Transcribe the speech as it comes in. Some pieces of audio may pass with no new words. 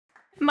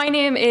My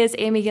name is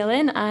Amy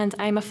Gillen and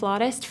I'm a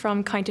flautist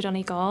from County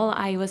Donegal.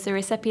 I was the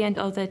recipient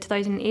of the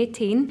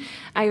 2018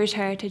 Irish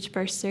Heritage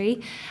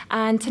Bursary,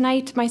 and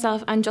tonight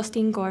myself and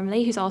Justine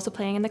Gormley, who's also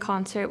playing in the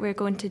concert, we're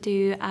going to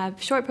do a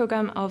short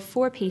programme of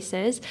 4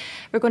 pieces.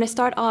 We're going to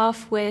start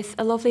off with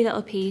a lovely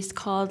little piece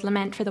called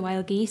Lament for the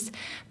Wild Geese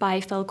by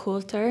Phil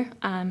Coulter,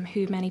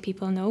 who many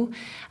people know,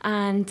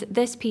 and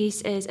this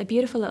piece is a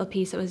beautiful little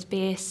piece that was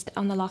based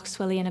on the Lough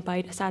Swilly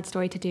about a sad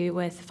story to do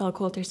with Phil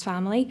Coulter's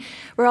family.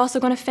 We're also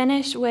going to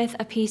finish with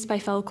a piece by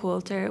Phil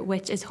Coulter,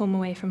 which is Home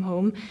Away from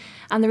Home.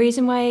 And the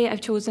reason why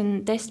I've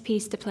chosen this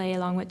piece to play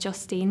along with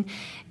Justine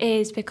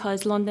is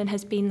because London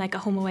has been like a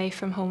home away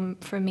from home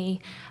for me,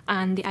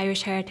 and the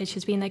Irish heritage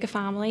has been like a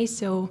family,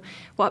 so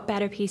what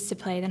better piece to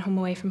play than Home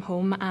Away from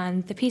Home?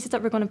 And the pieces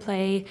that we're going to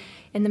play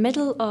in the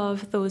middle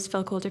of those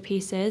Phil Coulter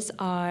pieces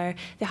are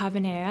the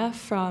Habanera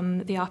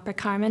from the opera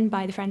Carmen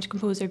by the French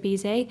composer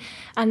Bizet,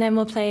 and then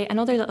we'll play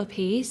another little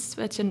piece,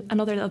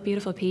 another little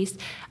beautiful piece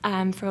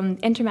from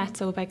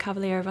Intermezzo by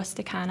Cavaliere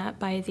Rusticana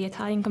by the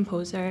Italian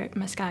composer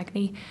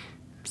Mascagni.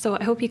 So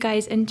I hope you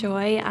guys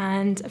enjoy,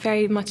 and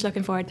very much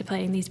looking forward to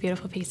playing these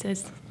beautiful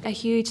pieces. A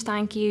huge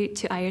thank you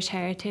to Irish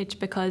Heritage,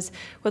 because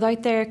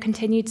without their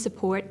continued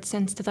support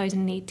since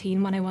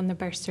 2018 when I won the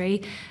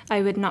bursary,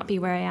 I would not be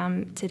where I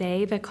am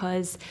today,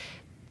 because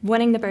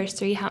winning the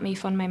bursary helped me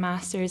fund my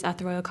Masters at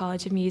the Royal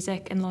College of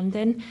Music in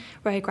London,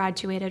 where I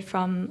graduated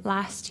from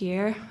last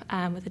year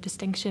with a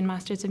distinction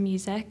Masters of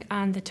Music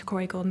and the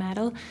Tokory Gold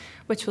Medal,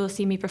 which will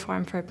see me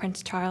perform for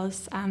Prince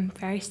Charles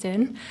very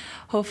soon,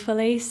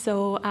 hopefully.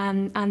 So,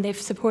 and they've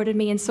supported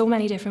me in so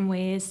many different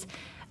ways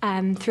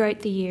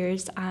throughout the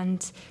years,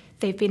 and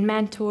they've been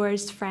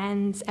mentors,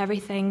 friends,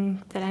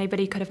 everything that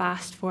anybody could have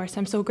asked for. So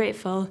I'm so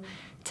grateful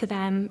to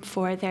them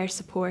for their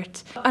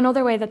support.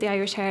 Another way that the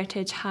Irish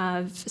Heritage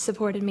have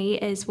supported me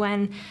is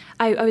when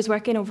I was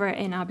working over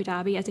in Abu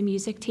Dhabi as a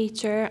music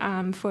teacher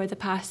for the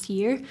past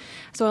year.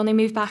 So I only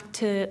moved back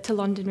to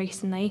London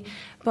recently,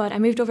 but I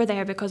moved over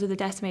there because of the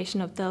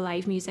decimation of the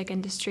live music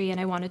industry,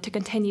 and I wanted to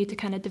continue to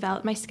kind of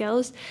develop my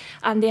skills.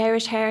 And the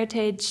Irish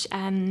Heritage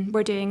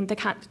were doing the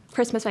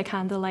Christmas by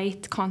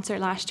Candlelight concert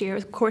last year.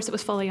 Of course, it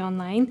was fully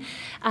online,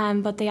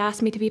 but they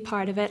asked me to be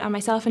part of it, and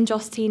myself and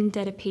Justine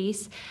did a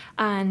piece,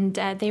 and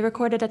they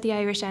recorded at the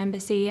Irish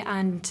Embassy,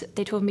 and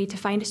they told me to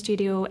find a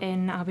studio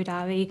in Abu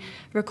Dhabi,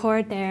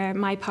 record there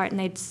my part, and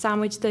they'd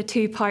sandwich the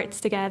 2 parts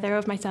together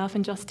of myself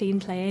and Justine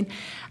playing,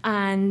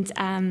 and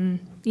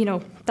you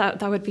know,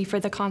 that would be for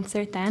the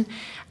concert then.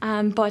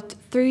 But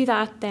through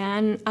that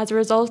then, as a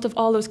result of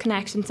all those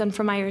connections and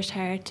from Irish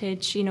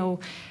Heritage, you know,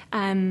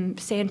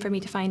 saying for me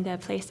to find a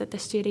place at the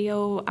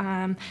studio,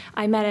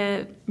 I met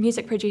a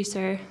music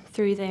producer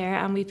through there,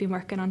 and we've been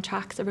working on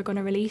tracks that we're going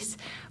to release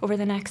over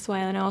the next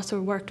while. And I also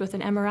worked with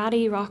an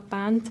Emirati rock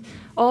band,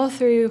 all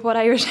through what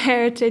Irish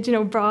Heritage, you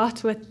know,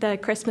 brought with the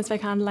Christmas by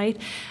Candlelight.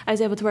 I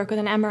was able to work with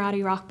an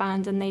Emirati rock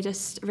band, and they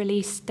just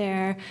released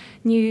their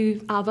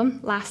new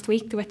album last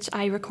week, which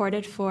I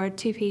recorded for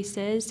 2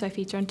 pieces, so I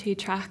feature on 2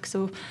 tracks.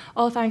 So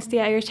all thanks to the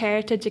Irish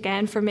Heritage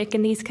again for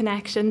making these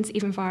connections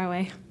even far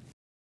away.